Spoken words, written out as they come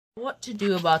What to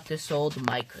do about this old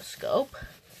microscope?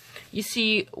 You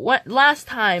see, last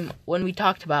time when we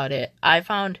talked about it, I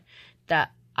thought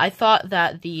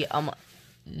that the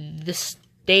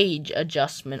stage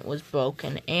adjustment was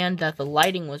broken and that the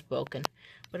lighting was broken,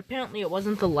 but apparently it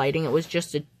wasn't the lighting, it was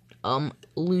just a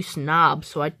loose knob.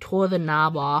 So I tore the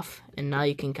knob off, and now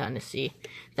you can kind of see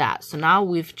that. So now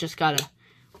we've just got to.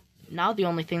 Now the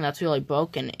only thing that's really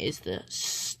broken is the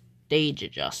stage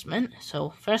adjustment.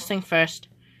 So first thing first.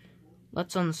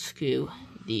 Let's unscrew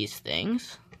these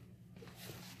things.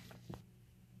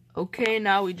 Okay,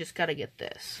 now we just gotta get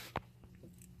this.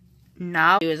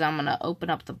 Now I'm gonna open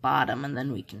up the bottom and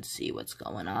then we can see what's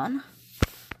going on.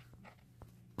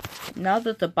 Now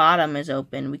that the bottom is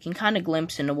open, we can kind of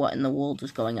glimpse into what in the world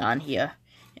is going on here.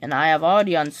 And I have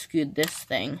already unscrewed this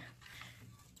thing,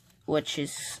 which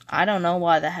is, I don't know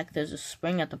why the heck there's a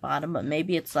spring at the bottom, but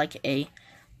maybe it's like a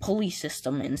pulley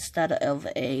system instead of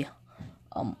a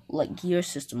like gear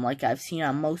system like I've seen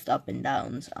on most up and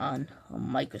downs on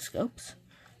microscopes.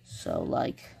 So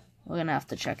like, we're gonna have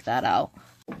to check that out.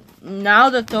 Now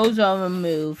that those are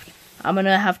removed, I'm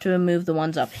gonna have to remove the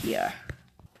ones up here.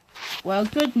 Well,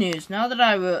 good news, now that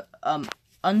I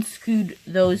unscrewed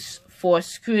those 4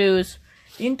 screws,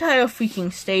 the entire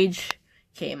freaking stage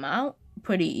came out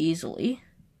pretty easily.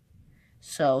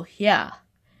 So yeah,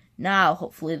 now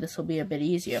hopefully this will be a bit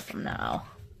easier from now.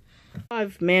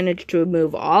 I've managed to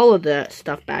remove all of the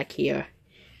stuff back here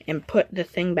and put the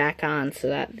thing back on so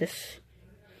that this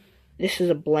is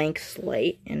a blank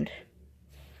slate, and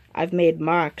I've made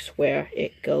marks where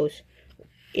it goes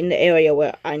in the area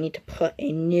where I need to put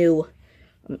a new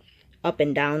up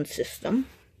and down system,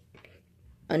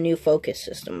 a new focus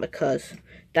system, because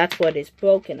that's what is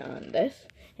broken on this.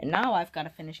 And now I've got to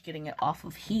finish getting it off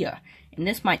of here, and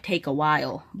this might take a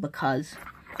while because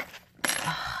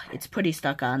it's pretty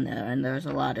stuck on there, and there's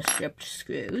a lot of stripped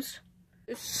screws.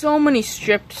 There's so many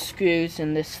stripped screws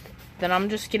in this that I'm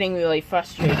just getting really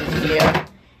frustrated here.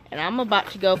 And I'm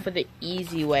about to go for the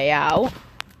easy way out.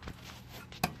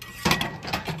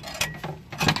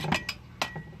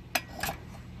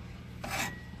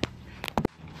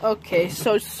 Okay,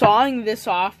 so sawing this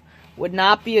off would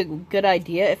not be a good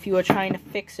idea if you were trying to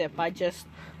fix it by just,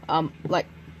 like,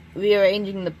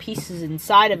 rearranging the pieces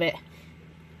inside of it.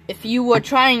 If you were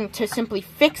trying to simply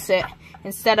fix it,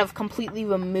 instead of completely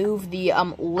remove the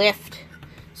lift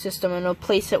system and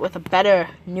replace it with a better,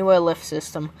 newer lift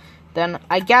system, then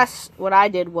I guess what I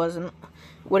did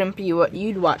wouldn't be what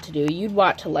you'd want to do. You'd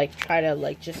want to like try to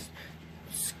like just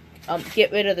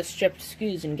get rid of the stripped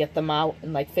screws and get them out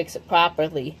and like fix it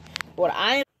properly.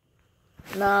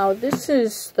 Now this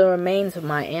is the remains of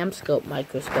my Amscope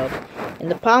microscope,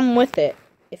 and the problem with it,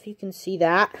 if you can see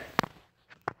that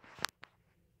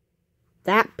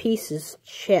piece is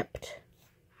chipped,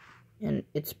 and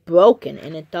it's broken,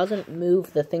 and it doesn't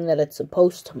move the thing that it's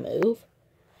supposed to move.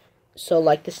 So,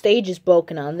 like, the stage is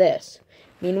broken on this.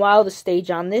 Meanwhile, the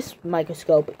stage on this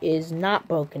microscope is not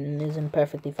broken and is in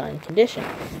perfectly fine condition.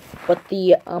 But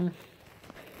the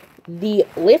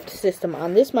lift system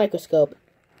on this microscope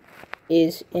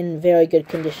is in very good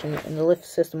condition, and the lift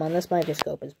system on this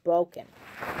microscope is broken.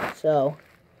 So,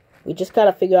 we just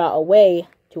gotta figure out a way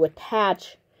to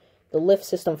attach the lift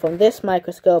system from this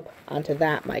microscope onto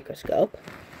that microscope.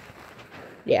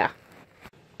 Yeah.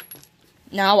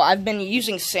 Now, I've been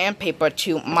using sandpaper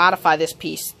to modify this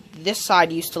piece. This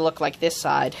side used to look like this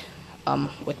side,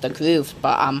 with the grooves,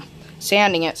 but I'm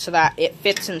sanding it so that it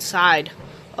fits inside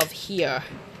of here,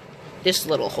 this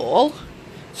little hole.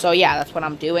 So yeah, that's what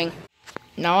I'm doing.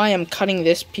 Now I am cutting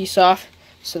this piece off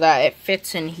so that it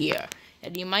fits in here.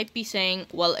 And you might be saying,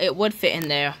 well, it would fit in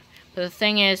there. But the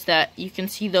thing is that you can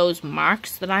see those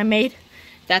marks that I made.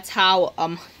 That's how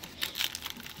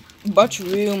much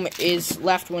room is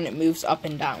left when it moves up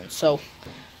and down. So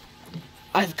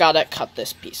I've got to cut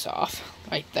this piece off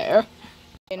right there.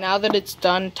 Okay, now that it's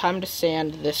done, time to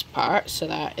sand this part so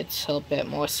that it's a bit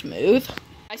more smooth.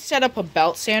 I set up a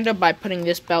belt sander by putting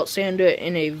this belt sander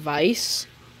in a vise,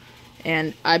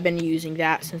 and I've been using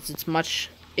that since it's much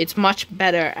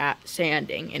better at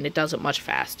sanding and it does it much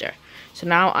faster. So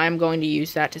now I'm going to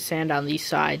use that to sand on these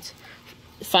sides,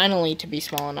 finally to be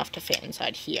small enough to fit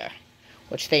inside here,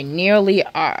 which they nearly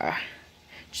are.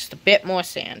 Just a bit more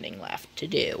sanding left to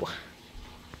do.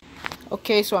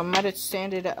 Okay, so I might have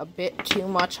sanded it a bit too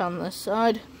much on this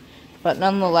side, but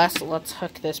nonetheless, let's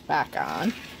hook this back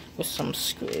on with some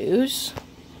screws.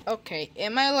 Okay, I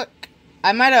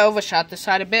might have overshot this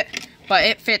side a bit, but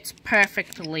it fits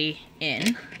perfectly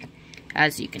in,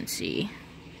 as you can see.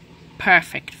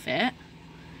 Perfect fit,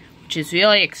 which is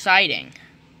really exciting.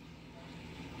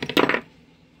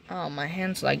 Oh, my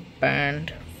hand's like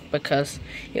burned because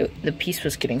the piece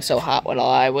was getting so hot while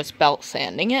I was belt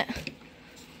sanding it.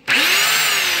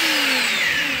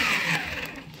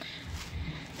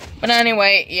 But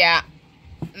anyway, yeah.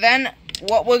 Then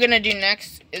what we're gonna do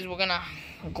next is we're gonna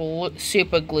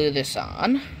super glue this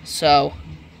on. So,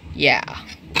 yeah.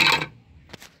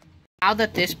 Now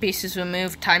that this piece is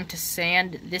removed, time to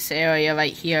sand this area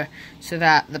right here so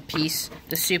that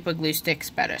the super glue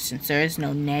sticks better, since there is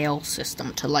no nail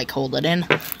system to like hold it in.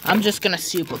 I'm just gonna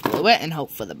super glue it and hope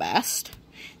for the best,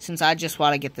 since I just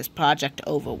want to get this project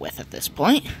over with at this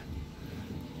point.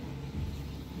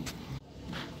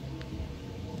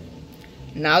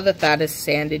 Now that that is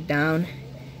sanded down,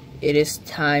 it is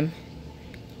time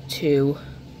to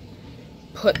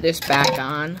put this back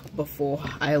on before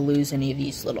I lose any of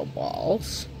these little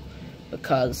balls,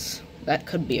 because that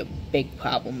could be a big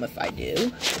problem if I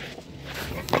do.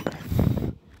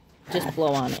 Just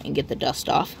blow on it and get the dust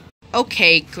off.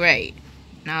 Okay, great.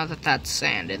 Now that that's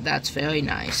sanded, that's very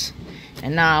nice.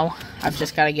 And now I've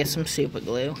just got to get some super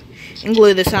glue and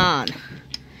glue this on.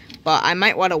 But I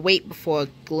might want to wait before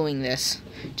gluing this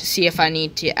to see if I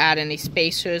need to add any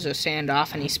spacers or sand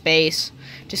off any space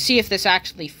to see if this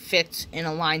actually fits and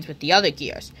aligns with the other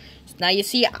gears. Now you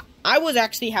see, I was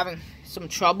actually having some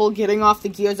trouble getting off the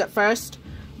gears at first,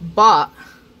 but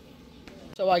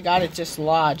so I got it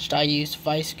dislodged. I used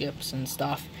vice grips and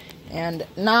stuff. And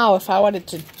now if I wanted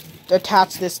to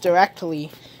attach this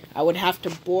directly, I would have to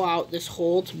bore out this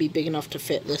hole to be big enough to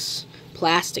fit this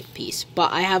plastic piece.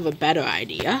 But I have a better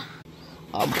idea.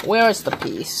 Where is the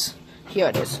piece? Here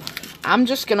it is. I'm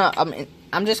just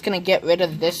gonna get rid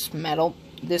of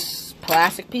this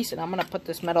plastic piece, and I'm gonna put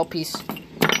this metal piece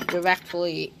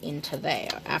directly into there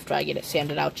after I get it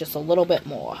sanded out just a little bit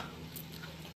more.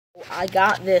 I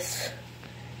got this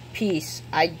piece.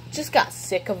 I just got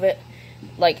sick of it,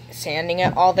 like sanding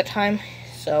it all the time.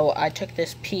 So I took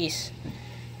this piece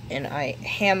and I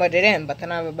hammered it in, but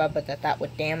then I remembered that that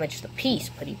would damage the piece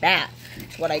pretty bad.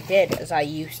 So what I did is I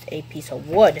used a piece of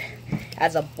wood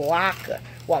as a blocker.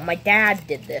 Well, my dad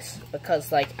did this because,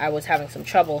 like, I was having some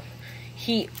trouble.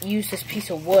 He used this piece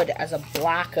of wood as a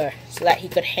blocker so that he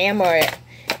could hammer it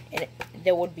and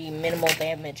there would be minimal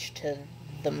damage to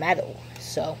the metal.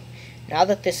 So now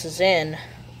that this is in,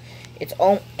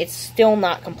 it's still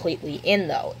not completely in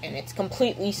though, and it's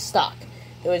completely stuck.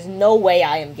 There is no way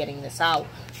I am getting this out.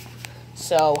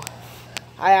 So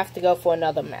I have to go for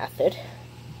another method.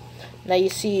 Now you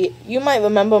see, you might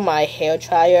remember my hair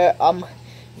dryer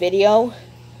video,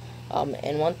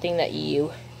 and one thing that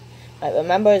you might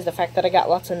remember is the fact that I got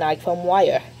lots of nichrome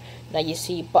wire. Now you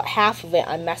see, but half of it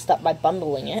I messed up by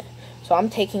bundling it. So I'm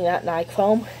taking that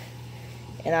nichrome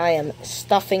and I am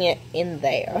stuffing it in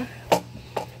there,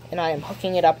 and I am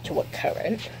hooking it up to a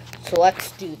current. So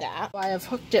let's do that. I have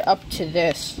hooked it up to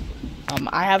this.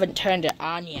 I haven't turned it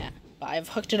on yet, but I've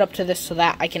hooked it up to this so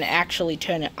that I can actually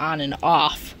turn it on and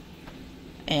off.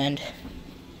 And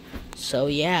so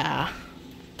yeah.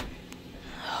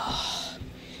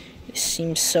 This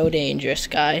seems so dangerous,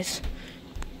 guys.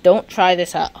 Don't try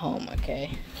this at home,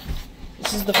 okay?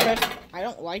 This is the first... I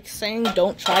don't like saying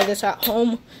don't try this at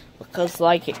home, because,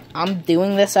 like, I'm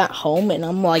doing this at home, and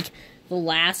I'm, like, the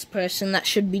last person that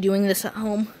should be doing this at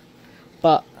home.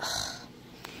 But,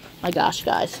 my gosh,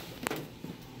 guys.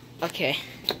 Okay.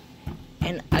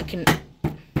 And I can...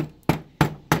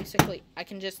 Basically, I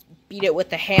can just beat it with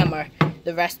the hammer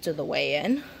the rest of the way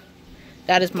in.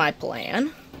 That is my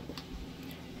plan.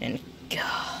 And,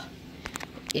 God,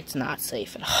 it's not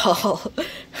safe at all.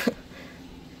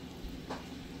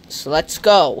 So let's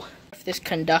go. If this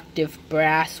conductive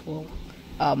brass will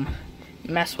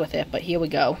mess with it, but here we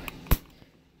go.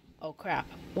 Oh crap.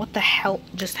 What the hell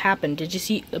just happened? Did you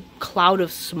see a cloud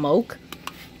of smoke?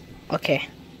 Okay.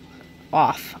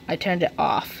 Off. I turned it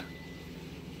off.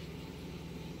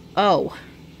 Oh.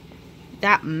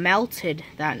 That melted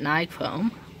that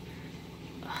nichrome.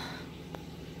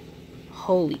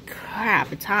 Holy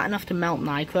crap. It's hot enough to melt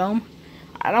nichrome.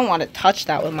 I don't want to touch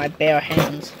that with my bare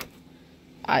hands.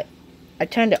 I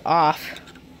turned it off,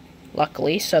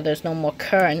 luckily, so there's no more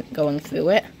current going through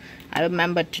it. I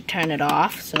remembered to turn it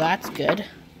off, so that's good.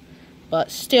 But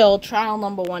still, trial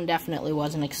number 1 definitely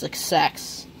wasn't a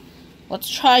success. Let's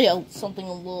try something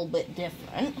a little bit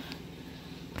different.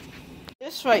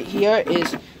 This right here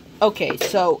is... Okay,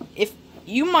 so if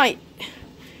you might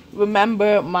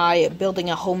remember my building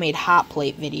a homemade hot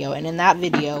plate video, and in that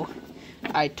video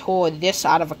I tore this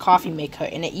out of a coffee maker,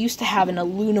 and it used to have an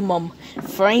aluminum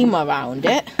frame around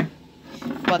it,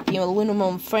 but the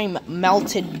aluminum frame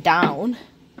melted down.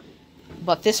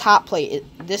 But this hot plate,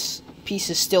 this piece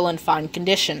is still in fine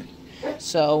condition.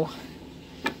 So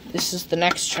this is the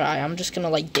next try. I'm just gonna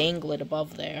like dangle it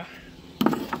above there.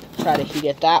 Try to heat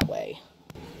it that way.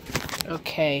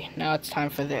 Okay, now it's time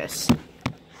for this.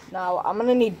 Now, I'm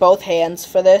gonna need both hands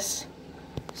for this.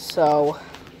 So,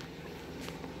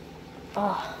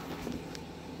 I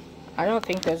don't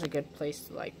think there's a good place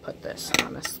to like put this,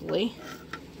 honestly.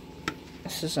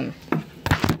 This isn't...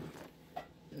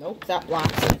 Nope, that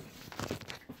blocks it.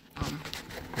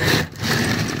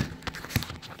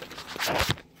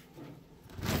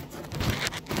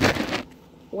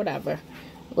 Whatever.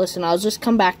 Listen, I'll just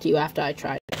come back to you after I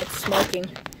try it. It's smoking.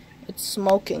 It's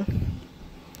smoking.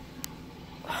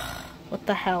 What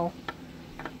the hell?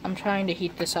 I'm trying to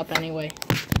heat this up anyway.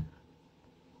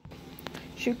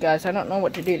 Shoot, guys, I don't know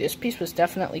what to do. This piece was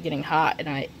definitely getting hot, and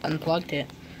I unplugged it.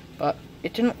 But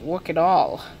it didn't work at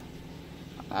all.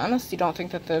 I honestly don't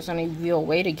think that there's any real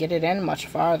way to get it in much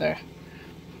farther.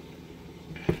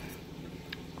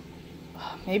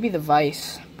 Maybe the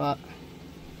vise, but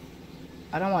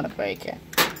I don't want to break it.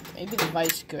 Maybe the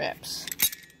vise grips.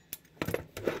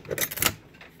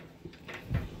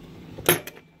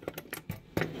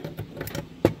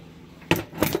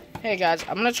 Hey guys,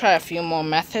 I'm going to try a few more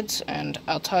methods, and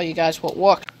I'll tell you guys what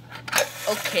worked.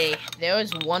 Okay, there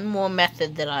is one more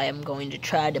method that I am going to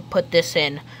try to put this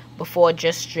in before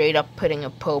just straight up putting a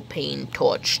propane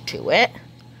torch to it.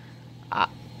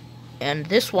 And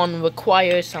this one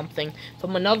requires something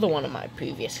from another one of my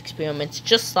previous experiments,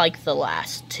 just like the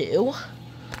last two.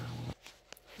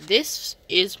 This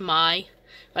is my,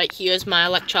 right here is my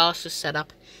electrolysis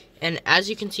setup, and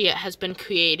as you can see, it has been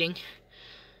creating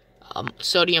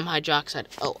sodium hydroxide.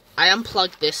 Oh, I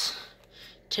unplugged this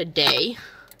today.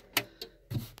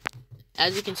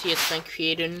 As you can see, it's been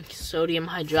creating sodium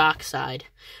hydroxide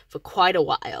for quite a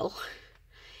while.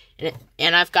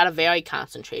 And I've got a very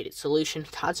concentrated solution,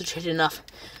 concentrated enough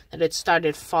that it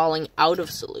started falling out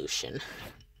of solution.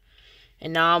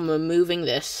 And now I'm removing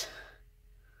this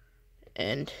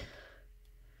and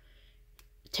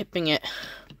tipping it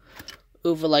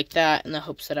over like that in the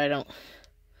hopes that I don't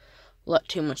let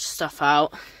too much stuff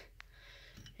out.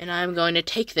 And I'm going to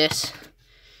take this,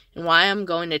 and why I'm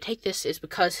going to take this is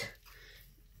because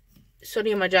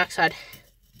sodium hydroxide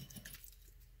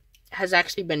has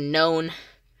actually been known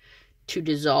to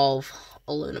dissolve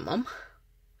aluminum.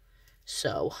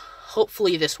 So,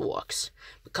 hopefully this works,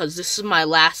 because this is my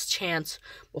last chance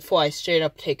before I straight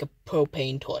up take a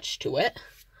propane torch to it.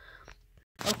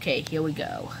 Okay, here we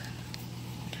go.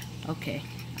 Okay,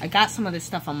 I got some of this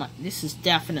stuff on my... This is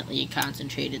definitely a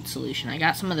concentrated solution. I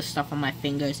got some of the stuff on my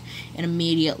fingers, and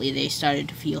immediately they started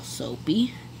to feel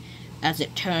soapy, as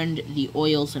it turned the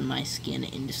oils in my skin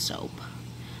into soap.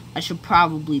 I should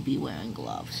probably be wearing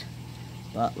gloves.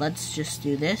 But let's just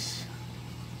do this.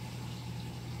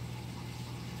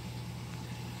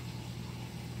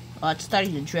 Oh, it's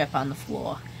starting to drip on the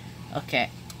floor. Okay,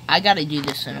 I gotta do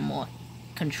this in a more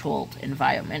controlled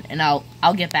environment, and I'll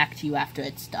get back to you after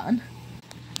it's done.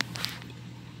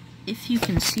 If you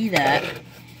can see that,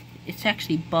 it's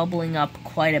actually bubbling up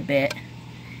quite a bit,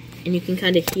 and you can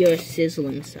kind of hear a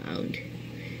sizzling sound.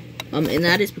 And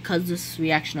that is because this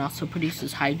reaction also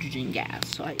produces hydrogen gas,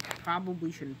 so I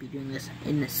probably shouldn't be doing this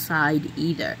inside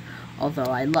either. Although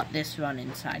I let this run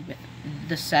inside with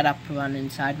the setup run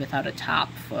inside without a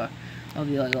top for a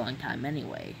really long time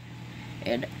anyway,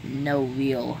 and no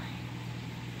real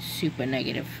super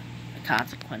negative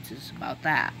consequences about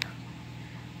that.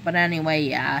 But anyway,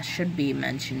 yeah, should be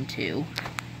mentioned too.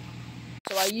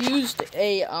 So I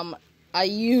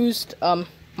used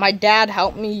my dad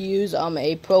helped me use a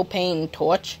propane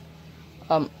torch.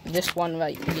 This one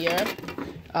right here.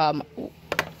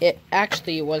 It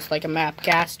actually was like a MAP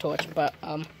gas torch, but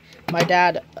my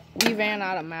dad, we ran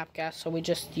out of MAP gas, so we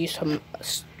just used some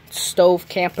stove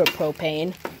camper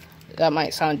propane. That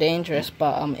might sound dangerous,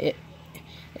 but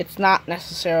it's not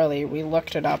necessarily. We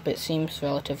looked it up. It seems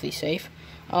relatively safe.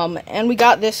 And we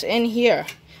got this in here.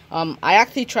 I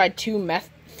actually tried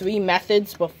three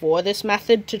methods before this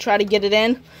method to try to get it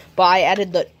in, but I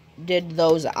did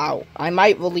those out. I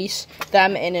might release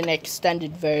them in an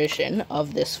extended version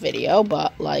of this video,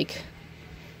 but like,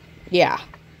 yeah.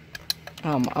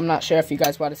 I'm not sure if you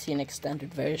guys want to see an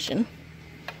extended version.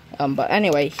 But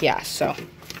anyway, yeah, so.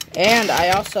 And I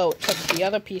also took the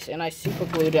other piece and I super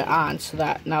glued it on so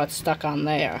that now it's stuck on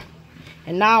there.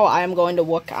 And now I am going to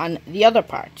work on the other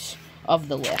parts of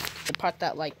the lift, the part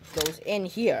that like goes in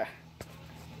here.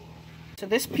 So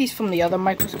this piece from the other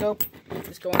microscope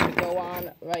is going to go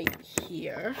on right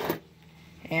here.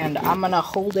 And I'm going to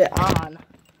hold it on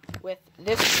with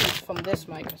this piece from this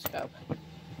microscope.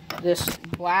 This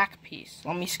black piece.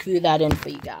 Let me screw that in for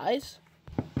you guys.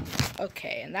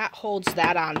 Okay, and that holds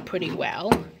that on pretty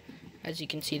well. As you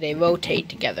can see, they rotate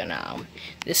together now.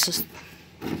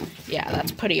 Yeah,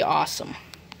 that's pretty awesome.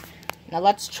 Now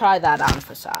let's try that on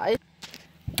for size.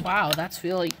 Wow, that's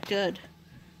really good.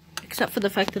 Except for the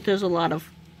fact that there's a lot of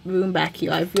room back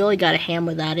here. I've really got to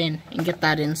hammer that in and get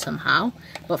that in somehow.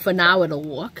 But for now, it'll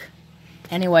work.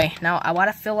 Anyway, now I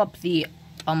want to fill up the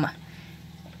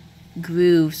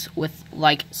grooves with,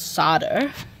 like,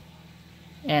 solder.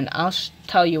 And I'll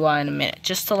tell you why in a minute.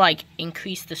 Just to, like,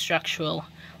 increase the structural,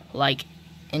 like,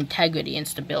 integrity and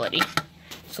stability.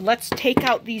 So let's take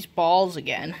out these balls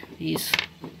again.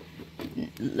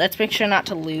 Let's make sure not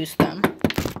to lose them.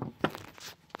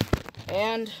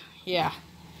 And, yeah.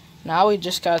 Now we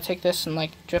just gotta take this and,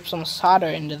 like, drip some solder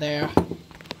into there.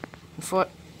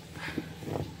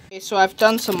 Okay, so I've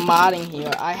done some modding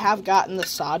here. I have gotten the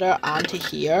solder onto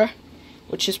here,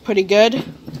 which is pretty good.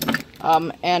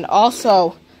 And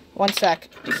also, one sec.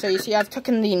 So you see I've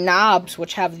taken the knobs,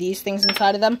 which have these things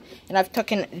inside of them, and I've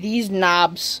taken these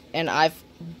knobs and I've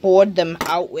bored them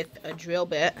out with a drill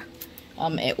bit.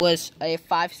 It was a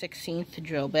 5/16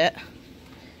 drill bit.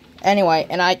 Anyway,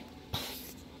 and I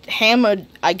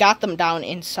got them down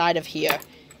inside of here.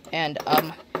 And,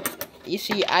 you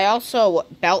see, I also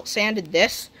belt sanded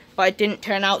this, but it didn't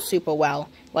turn out super well.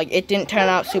 Like, it didn't turn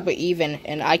out super even,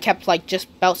 and I kept, like, just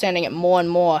belt sanding it more and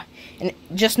more, and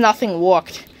just nothing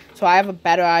worked. So I have a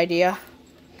better idea.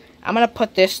 I'm gonna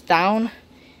put this down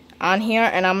on here,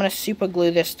 and I'm gonna super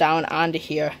glue this down onto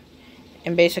here,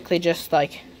 and basically just,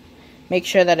 like, make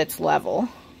sure that it's level,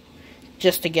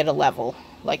 just to get a level,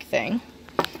 like, thing.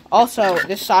 Also,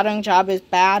 this soldering job is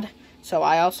bad, so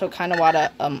I also kind of want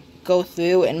to go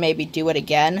through and maybe do it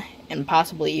again, and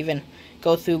possibly even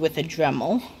go through with a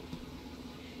Dremel,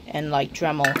 and, like,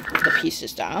 Dremel the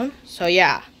pieces down. So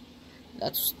yeah,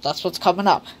 that's what's coming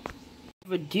up.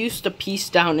 Reduced a piece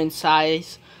down in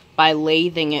size by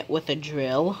lathing it with a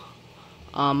drill.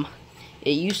 It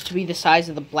used to be the size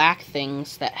of the black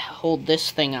things that hold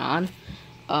this thing on.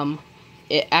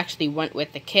 It actually went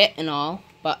with the kit and all,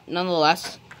 but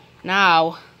nonetheless,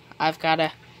 now I've got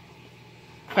to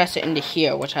press it into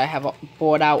here, which I have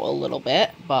bored out a little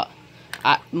bit, but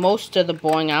most of the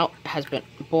boring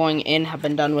in have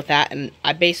been done with that, and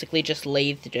I basically just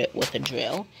lathed it with a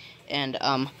drill. And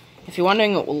if you're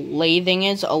wondering what lathing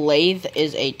is, a lathe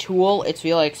is a tool. It's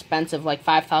really expensive, like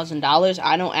 $5,000.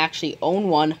 I don't actually own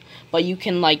one, but you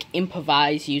can, like,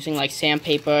 improvise using, like,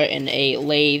 sandpaper and a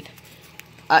lathe.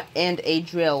 And a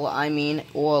drill, I mean,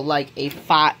 or like a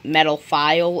metal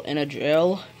file and a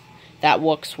drill. That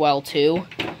works well too.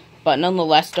 But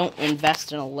nonetheless, don't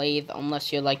invest in a lathe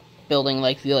unless you're, like, building,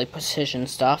 like, really precision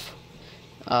stuff.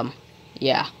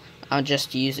 Yeah, I'll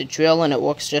just use a drill and it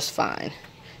works just fine.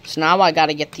 So now I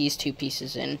gotta get these two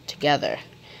pieces in together.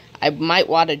 I might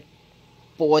want to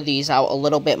bore these out a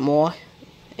little bit more,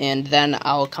 and then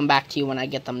I'll come back to you when I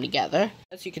get them together.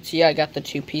 As you can see, I got the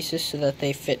two pieces so that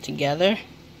they fit together.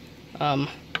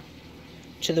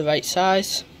 To the right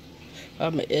size,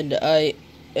 and I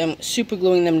am super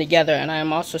gluing them together, and I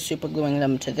am also super gluing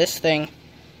them to this thing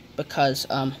because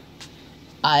I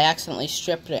accidentally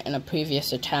stripped it in a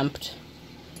previous attempt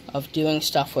of doing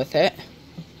stuff with it.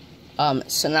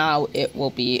 So now it will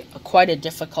be quite a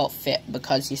difficult fit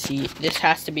because you see this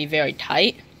has to be very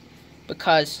tight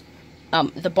because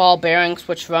the ball bearings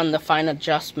which run the fine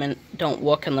adjustment don't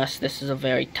work unless this is a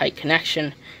very tight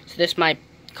connection. So this might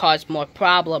cause more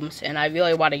problems, and I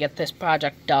really want to get this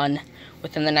project done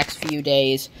within the next few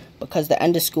days because the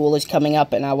end of school is coming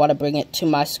up, and I want to bring it to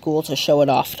my school to show it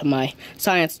off to my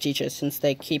science teachers since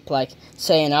they keep, like,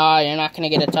 saying, "Oh, you're not going to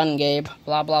get it done, Gabe,"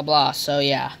 blah, blah, blah. So,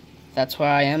 yeah, that's where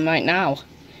I am right now.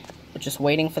 We're just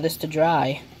waiting for this to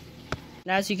dry.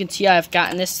 And as you can see, I've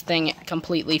gotten this thing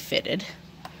completely fitted.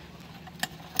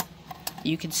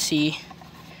 You can see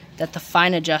that the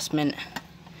fine adjustment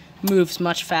moves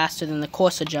much faster than the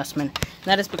coarse adjustment.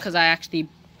 That is because I actually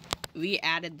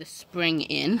re-added the spring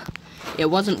in. It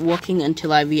wasn't working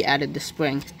until I re-added the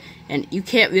spring. And you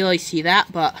can't really see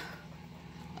that, but,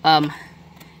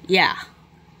 yeah.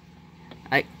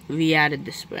 I re-added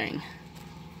the spring.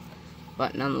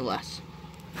 But nonetheless,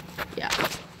 yeah.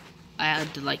 I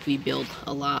had to, like, rebuild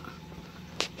a lot.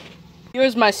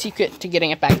 Here's my secret to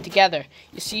getting it back together.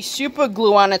 You see, super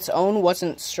glue on its own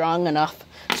wasn't strong enough,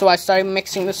 so I started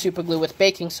mixing the super glue with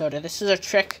baking soda. This is a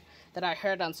trick that I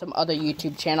heard on some other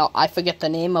YouTube channel. I forget the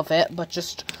name of it, but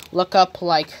just look up,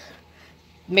 like,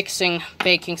 mixing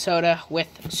baking soda with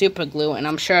super glue, and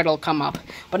I'm sure it'll come up.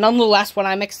 But nonetheless, when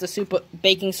I mix the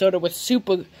baking soda with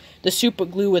the super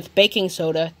glue with baking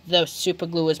soda, the super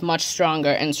glue is much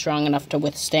stronger and strong enough to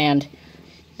withstand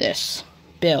this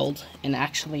build and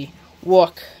actually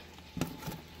work.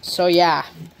 So yeah,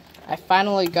 I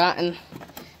finally gotten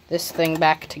this thing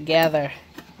back together.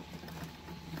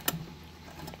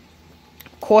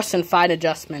 Coarse and fine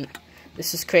adjustment.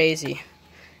 This is crazy.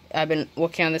 I've been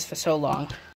working on this for so long.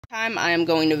 Time I am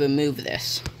going to remove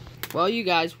this. While you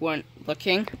guys weren't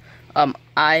looking,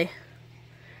 I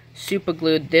super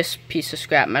glued this piece of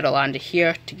scrap metal onto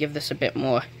here to give this a bit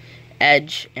more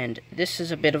edge, and this is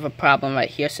a bit of a problem right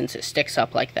here since it sticks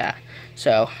up like that.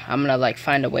 So I'm gonna like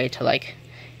find a way to like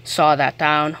saw that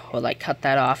down or like cut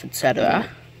that off, etc.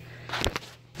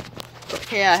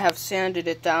 Okay, I have sanded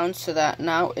it down so that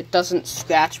now it doesn't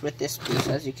scratch with this piece.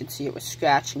 As you can see, it was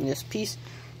scratching this piece,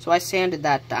 so I sanded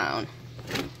that down,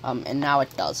 and now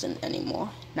it doesn't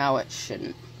anymore. Now it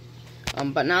shouldn't.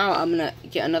 But now I'm gonna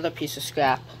get another piece of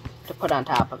scrap to put on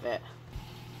top of it.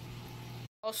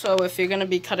 Also, if you're gonna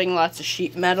be cutting lots of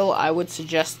sheet metal, I would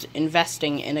suggest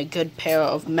investing in a good pair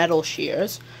of metal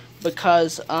shears,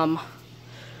 because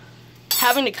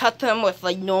having to cut them with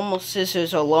like normal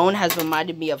scissors alone has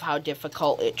reminded me of how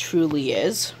difficult it truly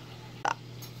is,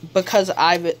 because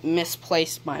I've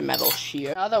misplaced my metal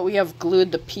shear. Now that we have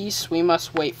glued the piece, we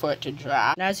must wait for it to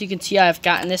dry. And as you can see, I've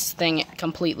gotten this thing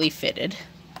completely fitted.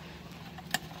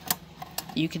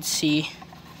 You can see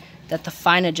that the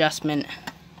fine adjustment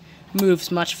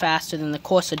moves much faster than the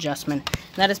coarse adjustment.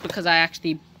 And that is because I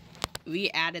actually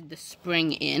re-added the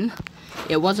spring in.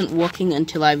 It wasn't working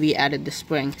until I re-added the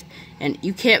spring. And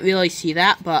you can't really see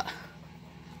that, but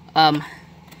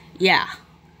yeah.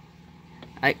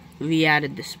 I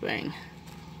re-added the spring.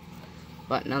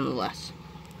 But nonetheless,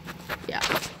 yeah.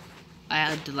 I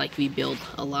had to like rebuild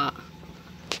a lot.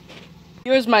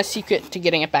 Here's my secret to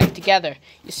getting it back together.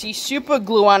 You see, super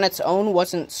glue on its own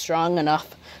wasn't strong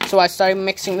enough, so I started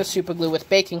mixing the super glue with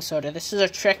baking soda. This is a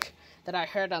trick that I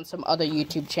heard on some other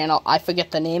YouTube channel. I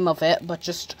forget the name of it, but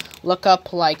just look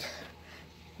up like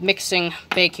mixing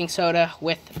baking soda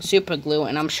with super glue,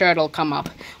 and I'm sure it'll come up.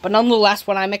 But nonetheless,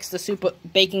 when I mixed the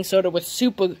baking soda with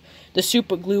the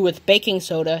super glue with baking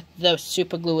soda, the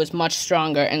super glue is much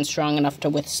stronger and strong enough to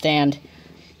withstand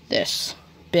this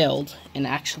build and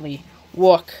actually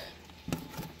work.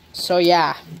 So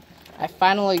yeah, I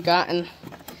finally gotten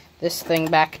this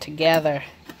thing back together.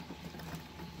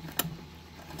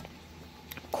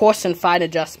 Coarse and fine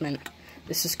adjustment.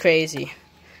 This is crazy.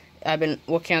 I've been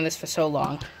working on this for so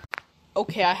long.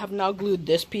 Okay, I have now glued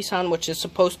this piece on, which is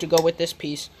supposed to go with this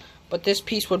piece, but this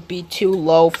piece would be too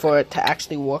low for it to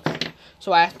actually work,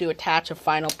 so I have to attach a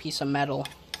final piece of metal.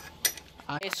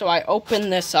 Okay, so I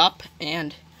open this up,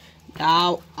 and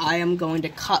now I am going to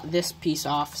cut this piece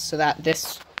off so that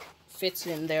this fits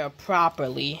in there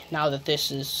properly now that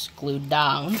this is glued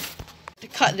down. To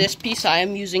cut this piece, I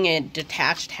am using a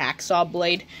detached hacksaw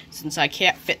blade since I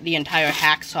can't fit the entire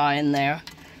hacksaw in there.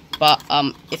 But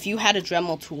if you had a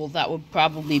Dremel tool, that would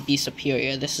probably be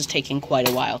superior. This is taking quite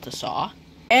a while to saw.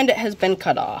 And it has been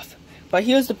cut off. But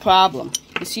here's the problem.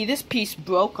 You see, this piece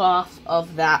broke off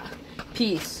of that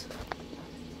piece.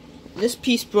 This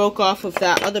piece broke off of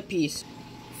that other piece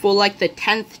for like the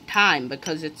 10th time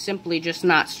because it's simply just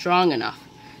not strong enough.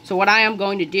 So what I am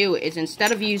going to do is,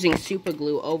 instead of using super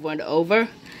glue over and over,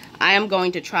 I am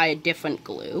going to try a different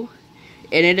glue.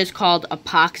 And it is called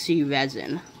epoxy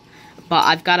resin. But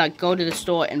I've got to go to the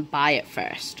store and buy it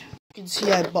first. You can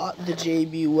see I bought the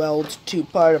JB Weld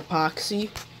 2-part epoxy.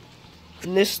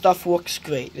 And this stuff works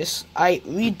great. I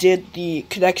redid the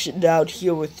connection down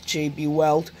here with JB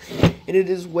Weld, and it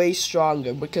is way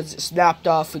stronger because it snapped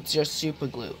off with just super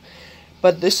glue.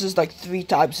 But this is like 3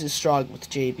 times as strong with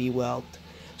JB Weld.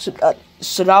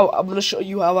 So now I'm going to show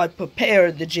you how I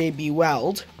prepare the JB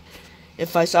Weld.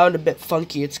 If I sound a bit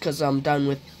funky, it's because I'm done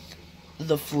with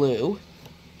the flu.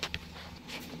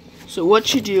 So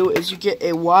what you do is you get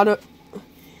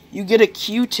a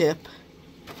Q-tip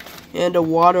and a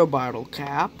water bottle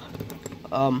cap,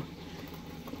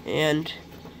 and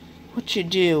what you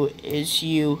do is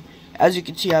as you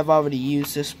can see, I've already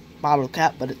used this bottle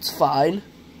cap, but it's fine.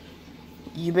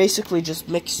 You basically just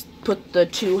put the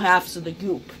 2 halves of the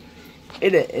goop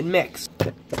in it and mix.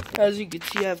 As you can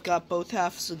see, I've got both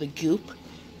halves of the goop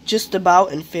just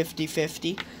about in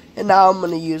 50-50, and now I'm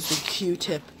going to use the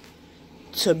Q-tip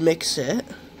to mix it.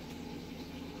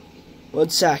 One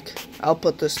sec, I'll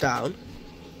put this down.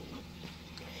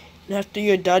 And after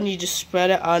you're done, you just spread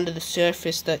it onto the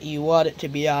surface that you want it to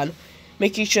be on,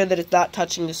 making sure that it's not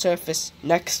touching the surface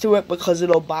next to it because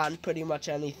it'll bond pretty much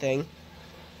anything.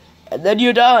 And then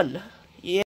you're done.